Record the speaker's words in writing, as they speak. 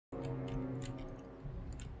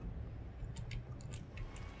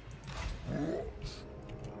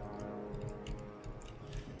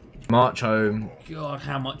March home. God,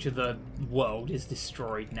 how much of the world is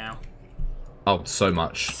destroyed now? Oh, so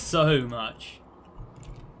much. So much.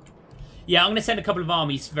 Yeah, I'm going to send a couple of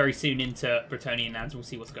armies very soon into Bretonnian lands. We'll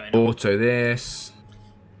see what's going on. Auto this.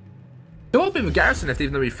 Still a bit of a garrison left,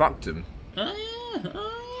 even though we fucked them. Oh, yeah.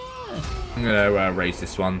 Oh, yeah. I'm going to raise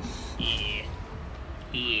this one. Yeah.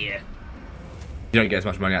 Yeah. You don't get as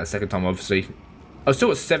much money out the second time, obviously. Oh,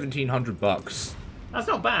 still at $1,700. That's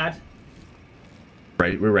not bad.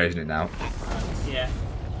 We're raising it now. Yeah.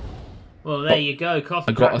 Well, there you go.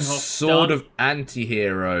 I got a sword of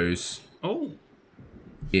anti-heroes. Oh.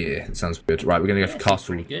 Yeah, that sounds good. Right, we're going to go for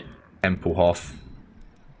Castle Tempelhof.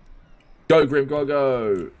 Go, Grim, go,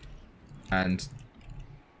 go! And...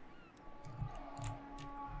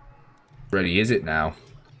 ready is it now?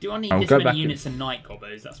 Do I need this many units of Night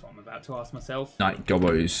Gobbos? That's what I'm about to ask myself. Night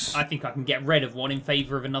Gobbos. I think I can get rid of one in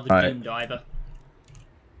favour of another Doom Diver.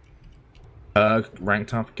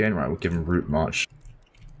 Ranked up again? Right, we'll give him Route March.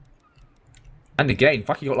 And again,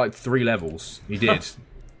 fuck, he got like 3 levels. He did.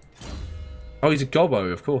 Oh, he's a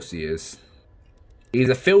gobbo, of course he is. He's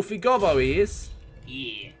a filthy gobbo, he is.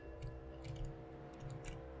 Yeah.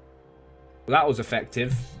 Well, that was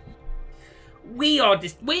effective. We are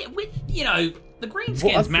just... we you know, the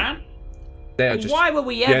Greenskins, man. They are just... Why were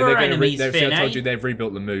we ever enemies, Finn, I told you they've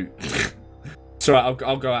rebuilt the moot. It's alright,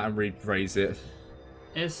 I'll go out and raise it.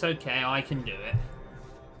 It's okay, I can do it.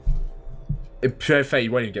 In fair,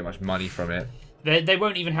 you won't even get much money from it. They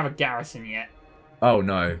won't even have a garrison yet. Oh,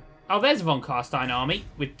 no. Oh, there's a von Carstein army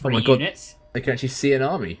with 3 units. They can actually see an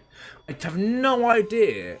army. I have no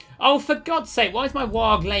idea. Oh, for God's sake, why is my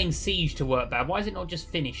Waaagh laying siege to work bad? Why is it not just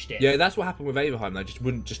finished it? Yeah, that's what happened with Averheim. They just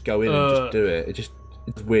wouldn't just go in and just do it.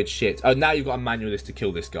 It's weird shit. Oh, now you've got a manual list to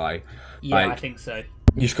kill this guy. Yeah, I think so.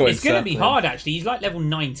 You just got it's going to be hard, actually. He's like level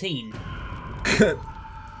 19.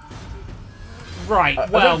 Right,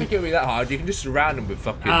 well... I don't think it'll be that hard. You can just surround him with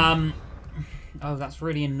fucking... Oh, that's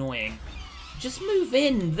really annoying. Just move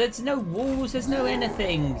in. There's no walls. There's no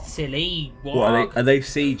anything. Silly. What, are they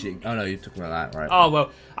sieging? Oh, no, you're talking about that, right. Oh,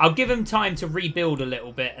 well, I'll give him time to rebuild a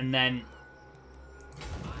little bit, and then...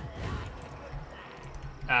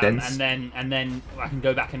 and then I can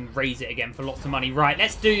go back and raise it again for lots of money. Right,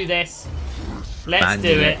 let's do this. Let's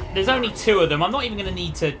do it. There's only 2 of them. I'm not even going to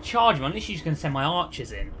need to charge them. I'm literally just going to send my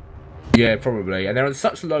archers in. Yeah, probably. And they're on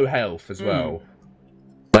such low health as well.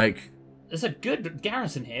 Like... There's a good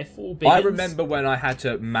garrison here, 4 big. I remember when I had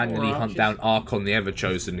to manually hunt down Archon the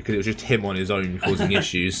Everchosen because it was just him on his own causing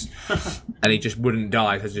issues. And he just wouldn't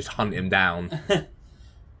die, so I just hunt him down.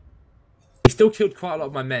 He still killed quite a lot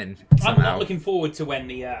of my men, somehow. I'm not looking forward to when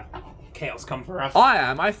the chaos come for us. I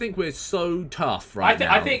am. I think we're so tough now.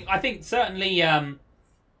 I think certainly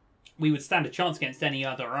we would stand a chance against any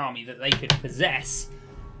other army that they could possess.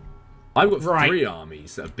 I've got 3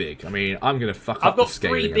 armies that are big. I mean, I'm going to fuck up the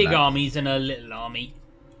scaling. I've got 3 big armies and a little army.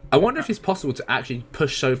 I wonder if it's possible to actually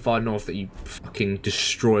push so far north that you fucking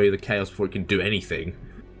destroy the chaos before it can do anything.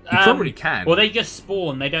 You probably can. Well, they just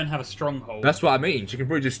spawn. They don't have a stronghold. That's what I mean. You can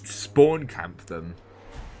probably just spawn camp them.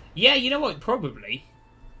 Yeah, you know what? Probably.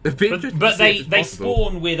 But they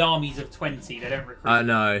spawn with armies of 20. They don't recruit. I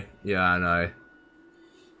know. Yeah, I know.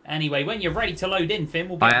 Anyway, when you're ready to load in, Finn,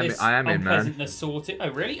 we'll get this unpleasantness sorted. Oh,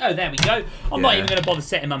 really? Oh, there we go. I'm not even going to bother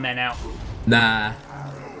setting my men out. Nah.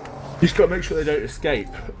 You just got to make sure they don't escape.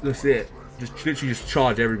 That's it. Just literally just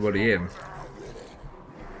charge everybody in.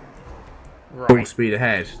 Right. Full speed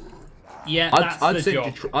ahead. Yeah, that's the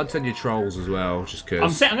job. I'd send you trolls as well, just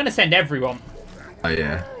because. I'm going to send everyone. Oh,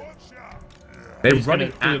 yeah. They're running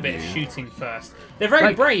do a bit of shooting first. They're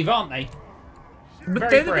very brave, aren't they? But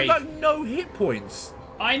they've got no hit points.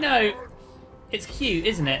 I know. It's cute,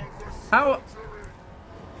 isn't it? How?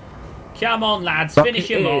 Come on, lads.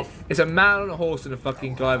 Finish him off. It's a man on a horse and a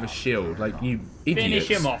fucking guy with a shield. Like, you idiots. Finish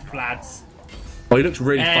him off, lads. Oh, he looks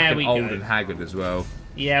really fucking old and haggard as well.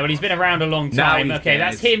 Yeah, well, he's been around a long time. Okay,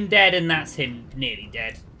 that's him dead and that's him nearly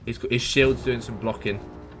dead. His shield's doing some blocking.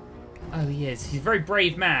 Oh, he is. He's a very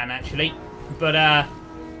brave man, actually. But, I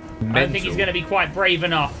don't think he's going to be quite brave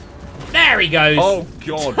enough. There he goes. Oh,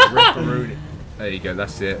 God. Ripperoonie. There you go,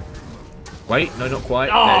 that's it. Wait, no, not quite.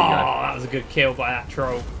 Oh, there you go. That was a good kill by that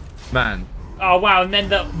troll. Man. Oh, wow, and then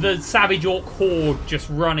the Savage Orc horde just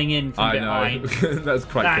running in from behind. I know. That's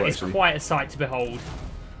quite cool, That is quite a sight to behold.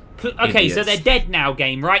 Okay, so they're dead now,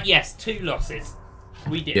 game, right? Yes, 2 losses.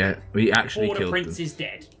 We did. Yeah, we actually killed them. Border Prince is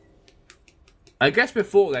dead. I guess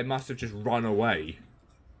before they must have just run away.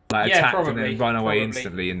 Like, attacked and then run away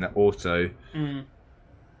instantly in the auto.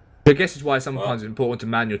 I guess it's why sometimes it's important to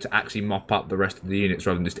manual to actually mop up the rest of the units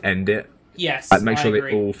rather than just end it. Yes, like, make sure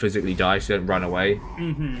they all physically die so they don't run away.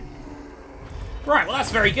 Right, well,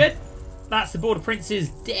 that's very good. That's the Border Princes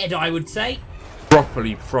dead, I would say.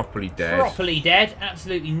 Properly dead. Properly dead.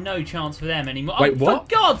 Absolutely no chance for them anymore. Wait, oh, what?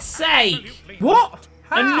 For God's sake! What?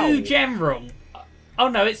 How? A new general. Oh,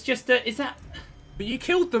 no, it's just a... Is that... But you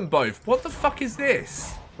killed them both. What the fuck is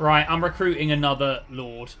this? Right, I'm recruiting another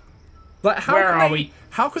lord. Like, how Where are we?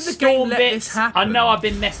 How can the game let Bits. this happen? I know I've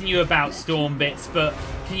been messing you about, Storm Bits, but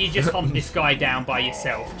can you just hunt this guy down by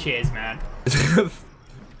yourself? Cheers, man.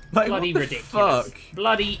 Like, Bloody what the ridiculous. Fuck?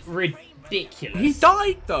 Bloody ridiculous. He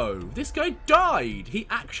died, though. This guy died. He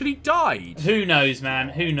actually died. Who knows, man?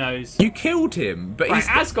 Who knows? You killed him, but right, he's...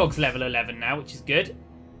 Asgog's level 11 now, which is good.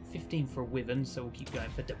 15 for a Wyvern, so we'll keep going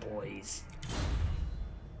for the boys.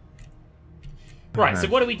 Right, so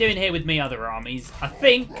what are we doing here with me other armies? I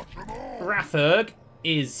think Rathurg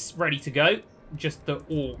is ready to go. Just the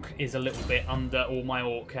Orc is a little bit under, or my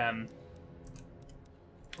Orc...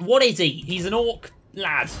 What is he? He's an Orc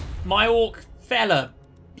lad. My Orc fella.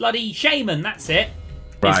 Bloody Shaman, that's it.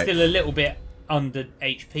 Right. He's still a little bit under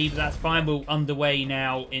HP, but that's fine. We're underway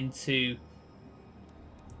now into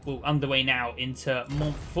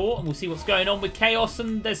Montfort, and we'll see what's going on with Chaos,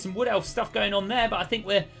 and there's some Wood Elf stuff going on there, but I think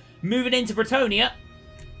we're moving into Bretonia.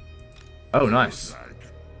 Oh, nice.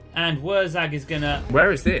 And Waaagh is gonna...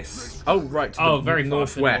 Where is this? Oh, right, to the very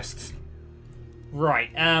northwest. Right,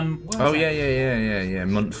 oh, yeah,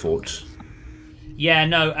 Montfort. Yeah,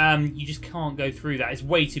 no, you just can't go through that. It's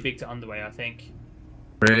way too big to underway, I think.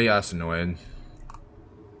 Really? That's annoying.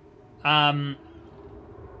 That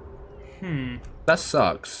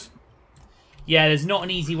sucks. Yeah, there's not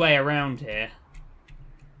an easy way around here.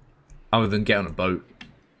 Other than get on a boat.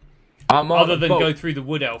 Other than go through the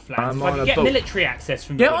Wood Elf lands. If I can get military access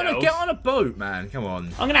from the Wood Elves... Get on a boat, man. Come on.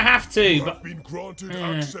 I'm going to have to, but...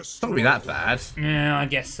 It's not be that bad. Yeah, I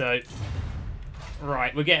guess so.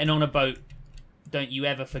 Right, we're getting on a boat. Don't you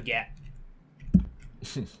ever forget.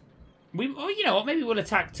 Well, you know what? Maybe we'll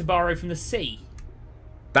attack Tabaro from the sea.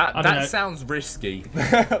 That sounds risky.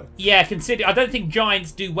 Yeah, consider. I don't think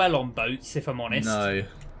giants do well on boats, if I'm honest. No.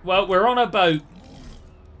 Well, we're on a boat.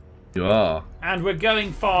 You are. And we're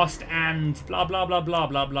going fast and blah, blah, blah, blah,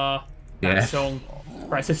 blah, blah. That song.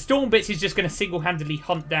 Right, so Stormbits is just going to single-handedly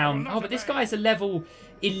hunt down... Oh, but this guy's a level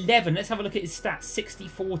 11. Let's have a look at his stats.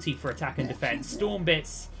 60-40 for attack and defense.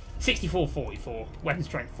 Stormbits, 64-44. Weapon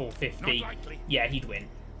strength, 450. Yeah, he'd win.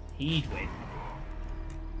 He'd win.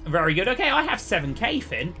 Very good. Okay, I have 7k,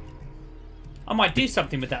 Finn. I might do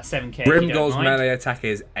something with that 7k. Grimgol's melee attack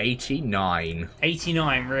is 89.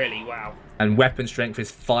 89, really? Wow. And weapon strength is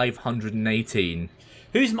 518.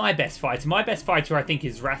 Who's my best fighter? My best fighter, I think,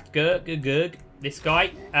 is Rathurg. This guy.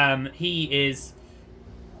 He is...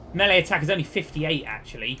 Melee attack is only 58,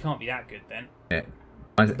 actually. He can't be that good, then. Yeah.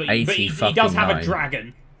 But he does have a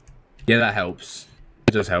dragon. Yeah, that helps.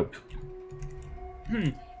 It does help.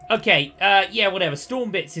 Okay, yeah, whatever.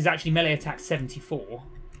 Stormbits is actually melee attack 74.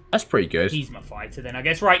 That's pretty good. He's my fighter, then, I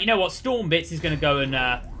guess. Right, you know what? Stormbits is going to go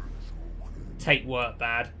and take work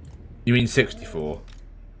bad. You mean 64?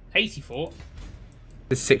 84?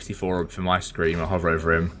 There's 64 for my screen. I'll hover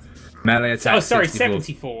over him. Melee attack. Oh, sorry, 64.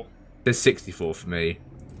 74. There's 64 for me.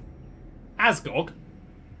 Asgog?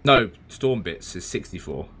 No, Stormbits is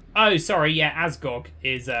 64. Oh, sorry, yeah, Asgog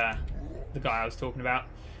is the guy I was talking about.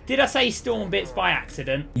 Did I say Stormbits by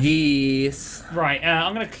accident? Yes. Right,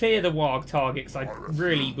 I'm going to clear the Waaagh target because I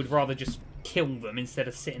really would rather just kill them instead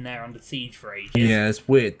of sitting there under siege for ages. Yeah, it's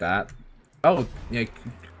weird that. Oh, yeah.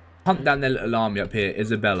 Hunt down their little army up here.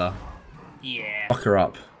 Isabella. Yeah. Fuck her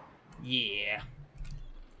up. Yeah.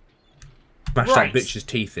 Smash that bitch's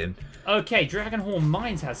teeth in. Okay, Dragonhorn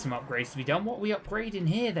Mines has some upgrades to be done. What are we upgrading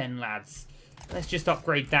here then, lads? Let's just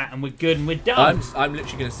upgrade that and we're good and we're done. I'm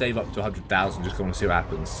literally going to save up to 100,000 just want to see what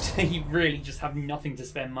happens. You really just have nothing to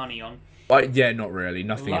spend money on. Yeah, not really.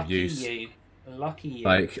 Nothing of use. Lucky you. Lucky you.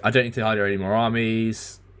 Like, I don't need to hire any more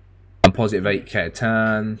armies. I'm positive 8k a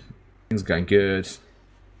turn. Things are going good.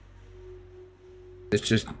 It's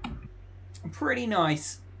just... pretty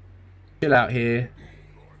nice. Chill out here.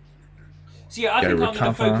 So yeah, I think I'm going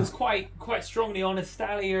to focus quite strongly on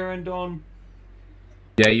Estalia and on...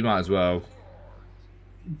 Yeah, you might as well.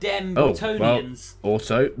 Dem Bretonians. Well,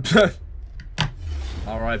 also...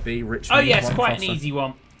 R.I.B. Richmond. Oh yes, quite an easy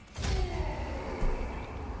one.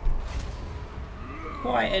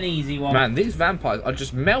 Quite an easy one. Man, these vampires are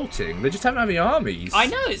just melting. They just haven't any armies. I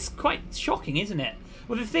know, it's quite shocking, isn't it?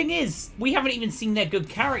 Well, the thing is, we haven't even seen their good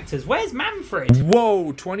characters. Where's Manfred?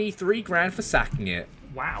 Whoa, 23 grand for sacking it.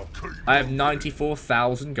 Wow. I have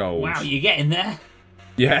 94,000 gold. Wow, you're getting there.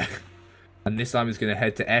 Yeah. And this time he's going to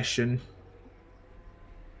head to Eschen.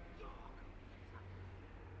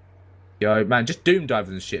 Yo, man, just doom divers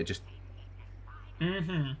and shit. Just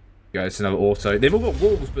Go, it's another auto. They've all got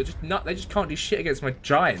walls, but they just can't do shit against my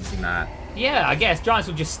giants and that. Yeah, I guess giants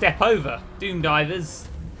will just step over. Doom divers.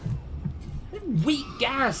 Weak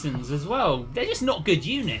garrisons as well. They're just not good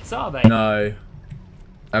units, are they? No.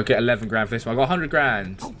 I'll get 11 grand for this one. I got 100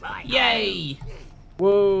 grand. Yay!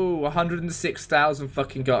 Whoa, 106,000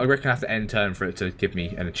 fucking gold. I reckon I have to end turn for it to give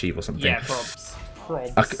me an achieve or something. Yeah, probs.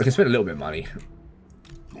 I can spend a little bit of money.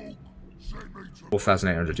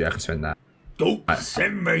 4,800, yeah, I can spend that. Don't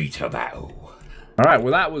send me to battle. Alright,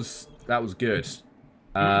 well that was good.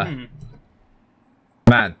 Man,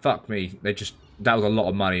 fuck me. That was a lot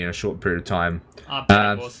of money in a short period of time. I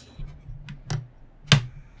bet it was.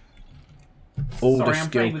 All Sorry, the I'm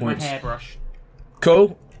skill playing with points. my hairbrush.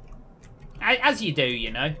 Cool. As you do,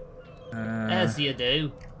 you know. As you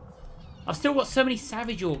do. I've still got so many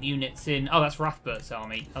Savage Orc units in... Oh, that's Rathbert's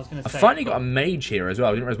army. I was going to say... I finally got a mage here as well.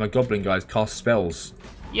 I didn't realize my goblin guys cast spells.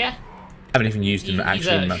 Yeah. Haven't even used him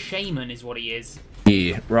actually. He's a shaman is what he is.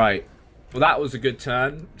 Yeah, right. Well, that was a good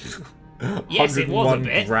turn. Yes, it was a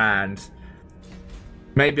bit. Grand.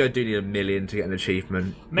 Maybe I do need 1 million to get an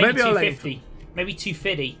achievement. Maybe 250. Maybe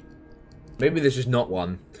 250. Maybe there's just not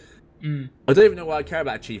one. I don't even know why I care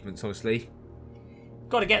about achievements, honestly.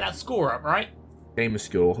 Got to get that score up, right? Gamer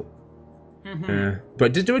score.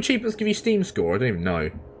 But do achievements give you Steam score? I don't even know.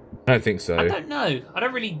 I don't think so. I don't know. I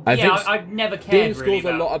don't really... I've never cared Steam really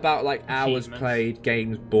score's a lot about like hours played,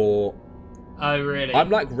 games bought. Oh, really? I'm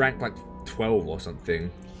like ranked like 12 or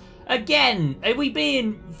something. Again, are we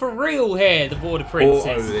being for real here, the Border Princess?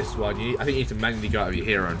 Auto this one. I think you need to manually go out of your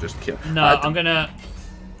hero and just kill. No, I'm gonna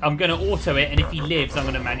auto it, and if he lives, I'm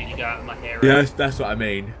gonna manually go out of my hero. Yeah, that's what I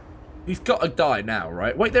mean. He's got to die now,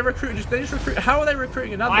 right? Wait, they're recruiting. They just recruit. How are they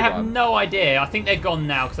recruiting another one? I have no idea. I think they're gone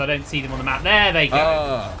now because I don't see them on the map. There they go.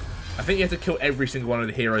 I think you have to kill every single one of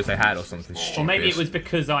the heroes they had or something stupid. Or maybe it was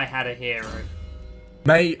because I had a hero.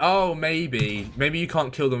 Maybe you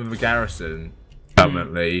can't kill them with a garrison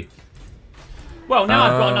permanently. Well, now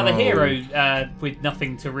I've got another hero with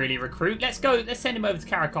nothing to really recruit. Let's send him over to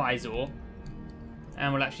Karakizor,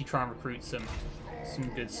 and we'll actually try and recruit some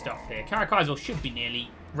good stuff here. Karakizor should be nearly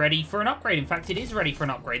ready for an upgrade. In fact, it is ready for an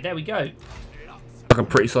upgrade. There we go. Like a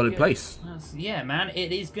pretty solid place. Yeah, man,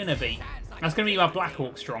 it is gonna be. That's gonna be my Black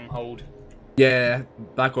Orc stronghold. Yeah,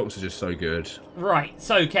 Black Orcs are just so good. Right,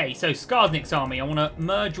 so Skarsnik's army. I want to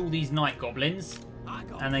merge all these Night Goblins,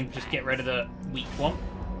 and then just get rid of the weak one.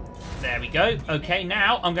 There we go. Okay,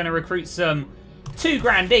 now I'm going to recruit some 2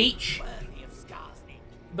 grand each,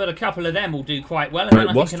 but a couple of them will do quite well. And then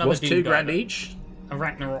I think another what's 2 grand each? A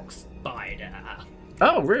Ragnarok Spider.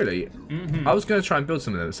 Oh, really? I was going to try and build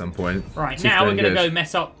some of them at some point. Right, now we're going to go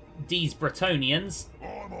mess up these Bretonians.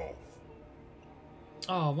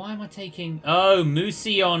 Oh, why am I taking... Oh,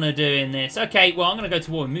 Musion are doing this. Okay, well, I'm going to go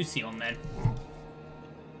to war with Musion then.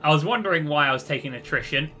 I was wondering why I was taking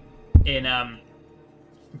attrition in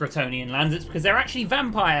Bretonian lands. It's because they're actually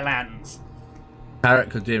vampire lands.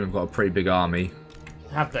 Tarek and Dim have got a pretty big army.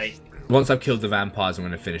 Have they? Once I've killed the vampires, I'm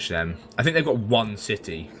going to finish them. I think they've got 1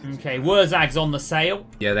 city. Okay, Wurzag's on the sale.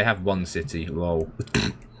 Yeah, they have 1 city. Lol.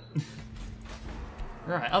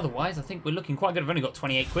 Right, otherwise, I think we're looking quite good. I've only got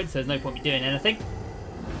 28 quid, so there's no point in me doing anything.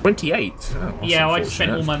 28? Oh, yeah, I just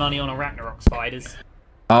spent all my money on a Ragnarok Spiders.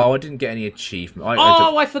 Oh, I didn't get any achievement.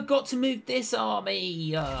 I forgot to move this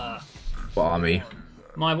army. What army?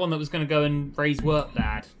 My one that was going to go and raise work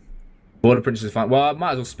lad. Border Princess is fine. Well, I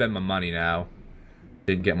might as well spend my money now.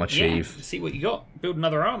 Didn't get my achieve. Yeah, see what you got. Build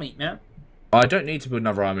another army, man. I don't need to build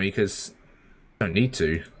another army because I don't need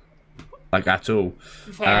to. Like, at all.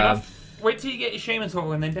 Fair enough. Wait till you get your Shaman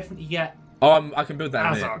Toggle and then definitely get... Oh, I can build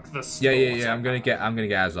that in a Azog, minute. Yeah. I'm gonna get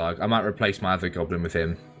Azog. I might replace my other goblin with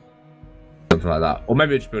him. Something like that. Or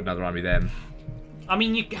maybe I'll just build another army then. I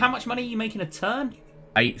mean, how much money are you making a turn?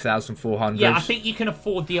 8,400. Yeah, I think you can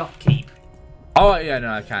afford the upkeep. Oh, yeah,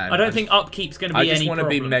 no, I can. I don't think upkeep's going to be any problem. I just want to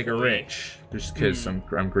be mega rich, just because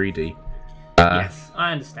I'm greedy. Yes,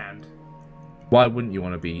 I understand. Why wouldn't you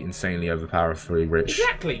want to be insanely overpowerfully rich?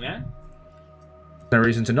 Exactly, man. No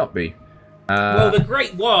reason to not be. Well, the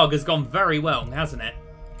Great Waaagh has gone very well, hasn't it?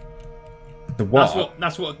 The Waaagh?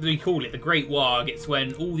 That's what we call it, the Great Waaagh. It's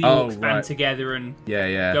when all the orcs band together and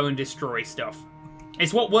go and destroy stuff.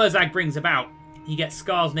 It's what Wurzag brings about. He gets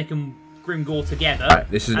Skarsnik and Grimgor together,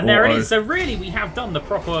 and there it is. So really, we have done the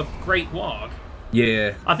proper Great Waaagh.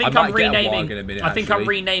 Yeah, I think I'm renaming. I'm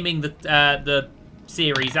renaming the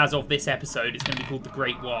series as of this episode. It's going to be called the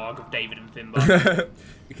Great Waaagh of David and Finbar.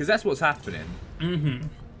 Because that's what's happening.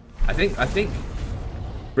 I think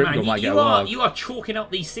Grimgor might get a Waaagh. You are chalking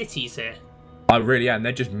up these cities here. I really am.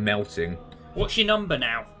 They're just melting. What's your number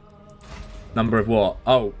now? Number of what?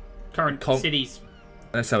 Oh, current cities.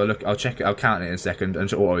 Let's have a look. I'll check it. I'll count it in a second.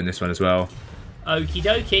 And auto in this one as well. Okie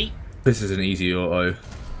dokie. This is an easy auto.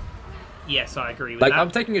 Yes, I agree with like, that.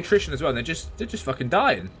 I'm taking attrition as well, and they're just fucking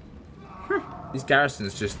dying. These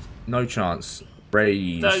garrisons just no chance.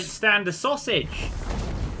 Raise. Don't stand a sausage.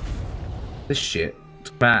 This shit. It's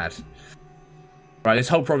bad. Right, this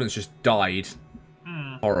whole province just died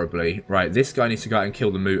horribly. Right, this guy needs to go out and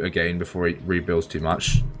kill the moot again before he rebuilds too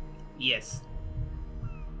much. Yes.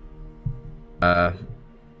 And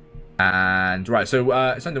right, so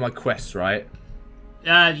it's under my quests, right?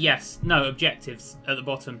 Yes. No, objectives at the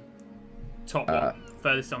bottom. Top one.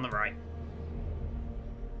 Furthest on the right.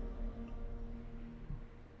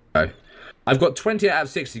 Okay. I've got 20 out of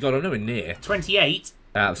 60. God, I'm nowhere near. 28?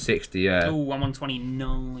 Out of 60, yeah. Oh, I'm on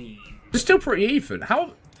 29. It's still pretty even.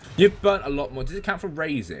 How... You've burnt a lot more. Does it count for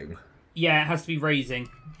raising? Yeah, it has to be raising.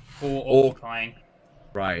 Or occupying.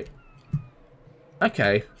 Right.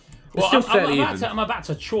 Okay. Well, still fairly even. I'm about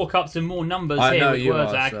to chalk up some more numbers I here know with you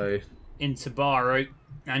Waaagh are, so... in Tabaro,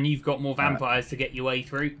 and you've got more vampires to get your way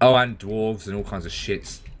through. Oh, and dwarves and all kinds of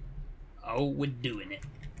shits. Oh, we're doing it.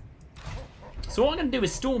 So what I'm going to do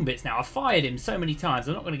is Storm Bits now. I've fired him so many times,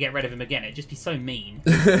 I'm not going to get rid of him again. It'd just be so mean.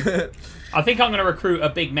 I think I'm going to recruit a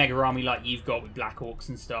big mega army like you've got with Black Orcs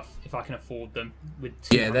and stuff, if I can afford them, with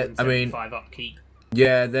 275 upkeep.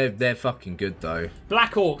 Yeah, they're fucking good, though.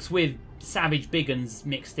 Black Orcs with Savage Big Uns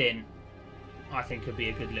mixed in, I think could be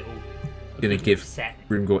a good little Gonna give set.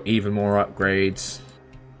 Grimgor even more upgrades.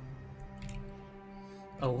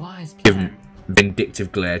 A wise plan. Give him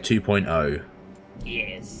Vindictive Glare 2.0.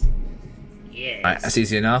 Yes. Yes. Right, that's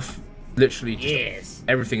easy enough. Literally just yes.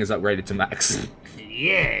 Everything is upgraded to max.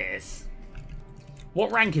 Yes.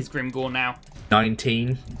 What rank is Grimgor now?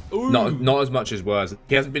 19. Ooh. Not as much as Waaagh.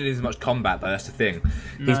 He hasn't been in as much combat though, that's the thing.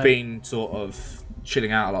 No. He's been sort of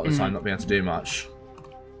chilling out a lot of the time, not being able to do much.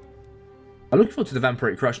 I'm looking forward to the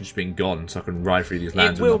Vampiric Corruption just being gone so I can ride through these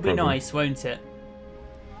lands. It will be nice, won't it?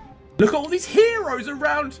 Look at all these heroes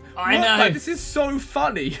around! I know! Like, this is so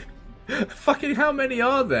funny! Fucking how many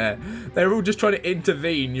are there? They're all just trying to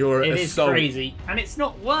intervene your assault. It is crazy. And it's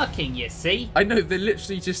not working, you see? I know, they're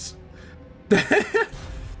literally just... Oh.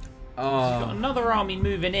 Got another army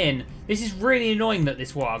moving in. This is really annoying that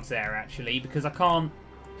this Waagh's there, actually, because I can't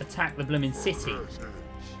attack the blooming city.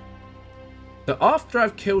 So after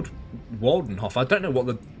I've killed Waldenhof, I don't know what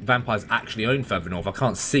the vampires actually own further north. I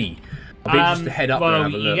can't see. I'll be just to head up there and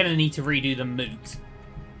have a look. You're going to need to redo the moot.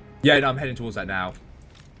 Yeah, no, I'm heading towards that now.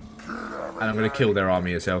 And I'm going to kill their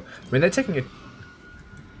army as well. I mean, they're taking a...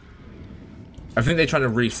 I think they're trying to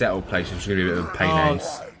resettle places, which is going to be a bit of a pain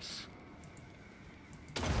ace.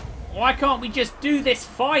 Why can't we just do this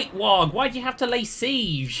fight, Waaagh? Why do you have to lay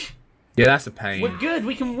siege? Yeah, that's a pain. We're good.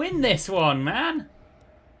 We can win this one, man.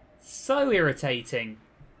 So irritating.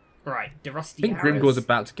 Right, the rusty I think Grimgor's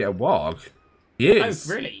about to get a Waaagh. He is.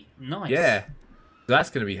 Oh, really? Nice. Yeah. So that's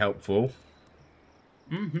going to be helpful.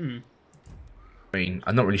 Mm-hmm. I mean,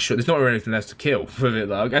 I'm not really sure. There's not really anything else to kill with it,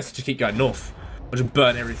 though. I guess just keep going north. I'll just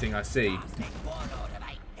burn everything I see.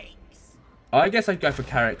 I guess I'd go for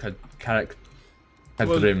Carrick.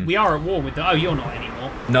 Well, we are at war with them. Oh, you're not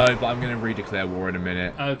anymore. No, but I'm going to redeclare war in a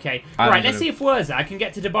minute. Okay. Right, let's see if Waaagh can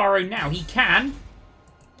get to Tabaro now. He can.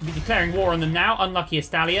 He'll be declaring war on them now. Unlucky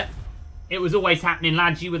Astalia. It was always happening,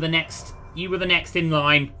 lads. You were the next. You were the next in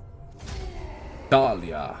line.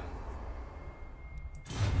 Dahlia.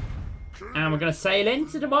 And we're going to sail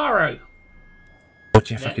into Tabaro. What's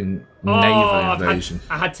your fucking naval invasion?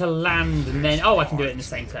 I had to land and then... Oh, I can do it in the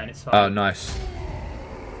same turn. It's fine. Oh, nice.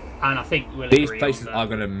 And I think we'll agree These places are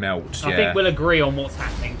going to melt, I think we'll agree on what's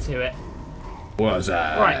happening to it. What's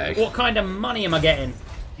that? Right, what kind of money am I getting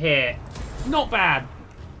here? Not bad.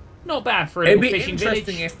 Not bad for a It'd little be fishing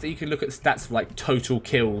interesting village. if you could look at the stats of like total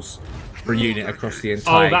kills per unit across the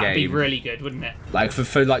entire game. Oh, that'd be really good, wouldn't it? Like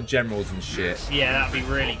for like generals and shit. Yeah, that'd be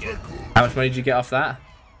really good. How much money did you get off that?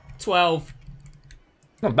 12.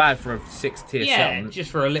 Not bad for a 6-tier settlement.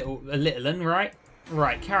 Just for a little one, right?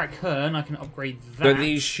 Right, Carrick Hearn, I can upgrade that. But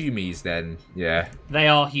these Shumis then, yeah. They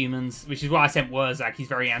are humans, which is why I sent Waaagh. He's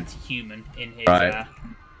very anti-human in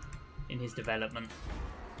his development.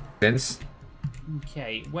 Since?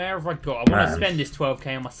 Okay, where have I got? I want to spend this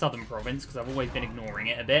 12k on my southern province because I've always been ignoring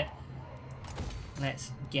it a bit.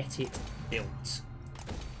 Let's get it built.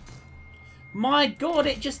 My god,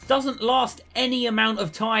 it just doesn't last any amount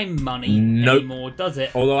of time money anymore, does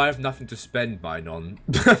it? Although I have nothing to spend mine on.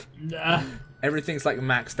 Everything's like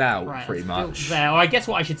maxed out, pretty much. Well, I guess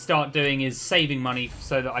what I should start doing is saving money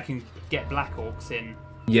so that I can get Black Orcs in.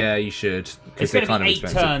 Yeah, you should. It's going to be 8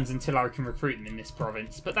 turns until I can recruit them in this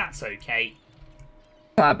province, but that's okay.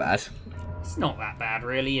 Not that bad. It's not that bad,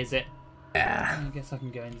 really, is it? Yeah. I guess I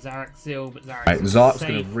can go in Zarakzil, but Zarakzil's Right, Zark's safe.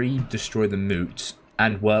 going to re-destroy the Moot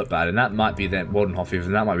and Workbad, and that might be them, Wardenhof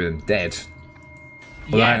even, that might be them dead.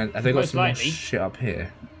 Well, Yeah, have they got most some more likely. shit up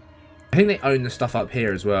here? I think they own the stuff up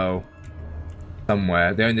here as well.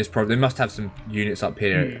 Somewhere. They own this they must have some units up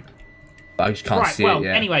here. But I just can't see it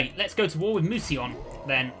yet. Anyway, let's go to war with Musion,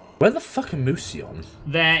 then. Where the fuck are Musion?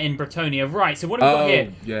 They're in Bretonia. Right, so what have we got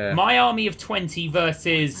here? Yeah. My army of 20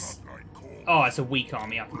 versus... Oh, it's a weak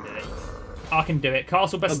army. I can do it. I can do it.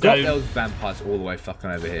 Castle I've got Bestowed. those vampires all the way fucking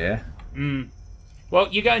over here. Well,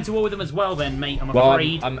 you're going to war with them as well then, mate, I'm Well,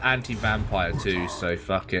 afraid. I'm anti-vampire too, so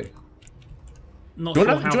fuck it. Not Do you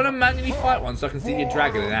sure want to manually fight one so I can see your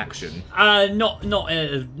dragon in action? Not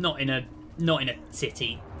in a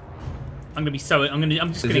city. I'm just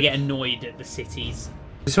gonna get annoyed at the cities.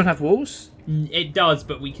 Does this one have walls? It does,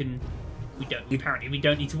 but apparently we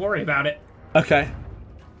don't need to worry about it. Okay.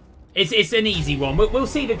 It's an easy one. We'll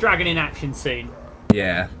see the dragon in action soon.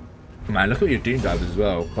 Yeah. Man, look at your Doom Divers as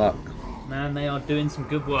well. Fuck. Man, they are doing some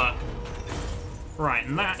good work. Right,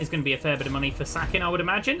 and that is going to be a fair bit of money for sacking, I would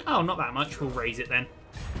imagine. Oh, not that much. We'll raise it then.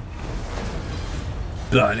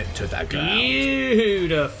 Burn it to the ground.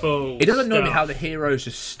 Beautiful. It doesn't annoy me stuff. how the heroes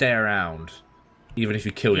just stay around, even if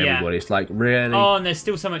you killed everybody. It's like, really? Oh, and there's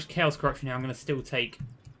still so much chaos corruption here. I'm going to still take...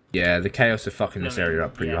 Yeah, the chaos are fucking this area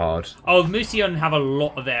up pretty hard. Oh, Musion have a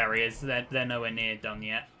lot of areas. They're nowhere near done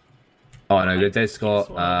yet. Oh, no, they've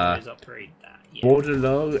got... upgrade that. Yeah.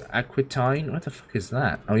 Borderlow, Aquitine. What the fuck is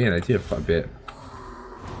that? Oh, yeah, they do have quite a bit.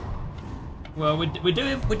 Well, we're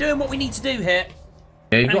doing what we need to do here.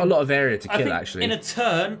 Yeah, you've got a lot of area to I kill, think actually. in a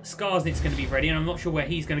turn, Skarsnik's going to be ready, and I'm not sure where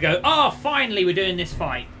he's going to go. Oh, finally, we're doing this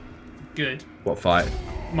fight. Good. What fight?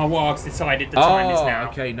 My Waagh's decided the time is now.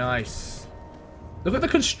 Oh, okay, nice. Look at the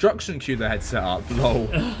construction queue they had set up. Lol.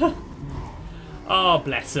 Oh,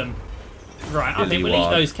 bless them. Right, I think we'll Waagh.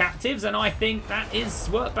 eat those captives, and I think that is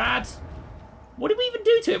work bad. What did we even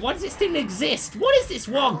do to it? Why does it still exist? What is this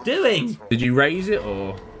Waaagh doing? Did you raise it,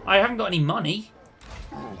 or...? I haven't got any money.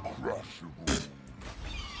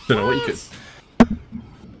 Don't know what you could...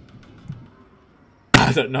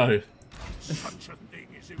 I don't know.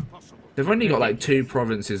 They've only got like 2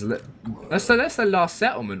 provinces. That's their last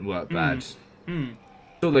settlement work bad.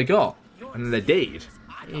 That's all they got. And they're dead.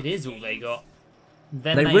 It is all they got.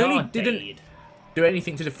 Then They really are didn't dead. do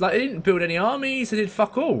anything to deflect. They didn't build any armies. They did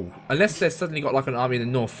fuck all. Unless they've suddenly got like an army in the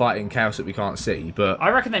north fighting chaos that we can't see. But I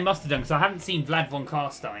reckon they must have done, because I haven't seen Vlad von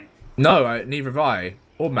Carstein. no, neither have I.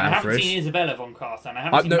 Or I haven't Manfred. seen Isabella von Carstein. I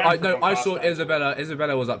haven't seen Manfred von I saw Carstein. Isabella.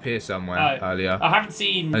 Isabella was up here somewhere earlier. I haven't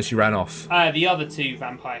seen And she ran off. the other 2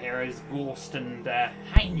 vampire heroes, Gorst and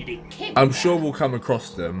Heinrich Kim. I'm sure we'll come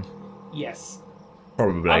across them. Yes.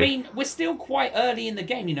 Probably. I mean, we're still quite early in the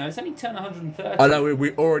game, you know. It's only turn 130. I know,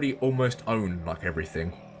 we already almost own like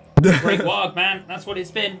everything. Great Waaagh, man. That's what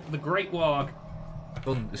it's been. The Great Waaagh.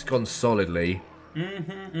 It's gone solidly.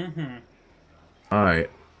 Alright.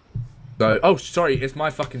 So, oh, sorry, it's my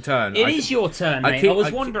fucking turn. It is your turn, mate. I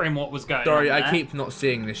was wondering what was going on. Sorry, there. I keep not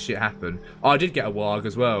seeing this shit happen. Oh, I did get a Waaagh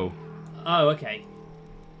as well. Oh, okay.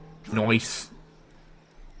 Nice.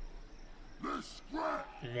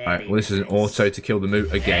 Very Alright, well, this is an nice. auto to kill the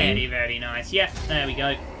Moot again. Very, very nice. Yeah, there we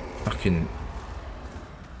go. Fucking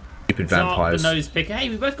stupid Zark vampires. the nose picker. Hey,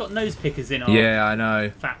 we both got nose pickers in our Yeah, I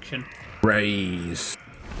know. faction. Raise.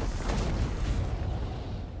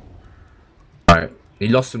 Alright. He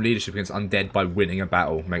lost some leadership against undead by winning a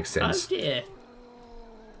battle. Makes Oh sense. dear.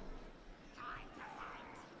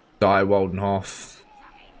 Die Waldenhof.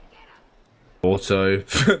 Auto.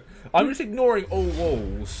 I'm just ignoring all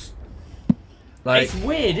walls. Like, It's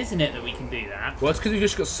weird, isn't it, that we can do that? well, it's because we've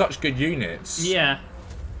just got such good units. Yeah.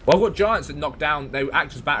 Well, I've got giants that knock down. They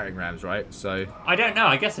act as battering rams, right? So I don't know.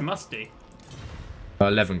 I guess it must do.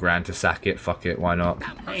 11 grand to sack it. Fuck it. Why not?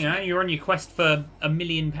 You know, you're on your quest for £1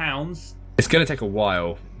 million. It's gonna take a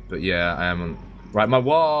while, but yeah, I am on. Right, my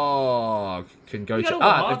Waaagh can go You to. got a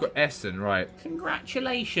Ah, Waaagh? they've got Essen, right?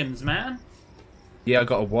 Congratulations, man. Yeah, I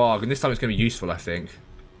got a Waaagh, and this time it's gonna be useful, I think.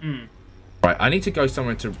 Right, I need to go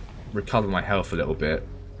somewhere to recover my health a little bit.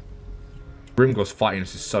 Grimgor's fighting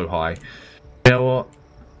us is so high. You know what?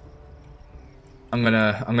 I'm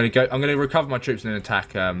gonna recover my troops and then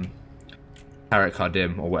attack Tarik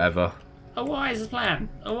Kardim or whatever. A wise plan.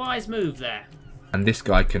 A wise move there. And this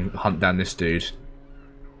guy can hunt down this dude.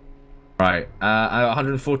 Right,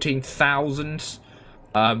 114,000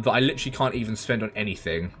 that I literally can't even spend on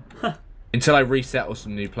anything until I resettle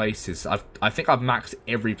some new places. I think I've maxed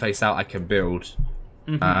every place out I can build.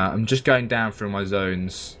 I'm just going down through my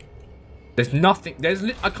zones. There's nothing.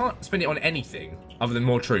 I can't spend it on anything other than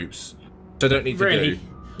more troops. So I don't need to Really? do.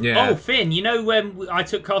 Yeah. Oh, Finn, you know when I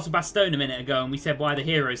took Castle Bastone a minute ago and we said why the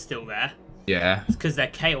hero's still there? Yeah. It's because they're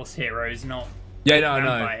Chaos heroes, not no, I know.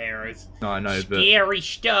 Vampire heroes. No, I know, but... Scary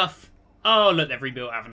stuff. Oh, look, they've rebuilt Avon.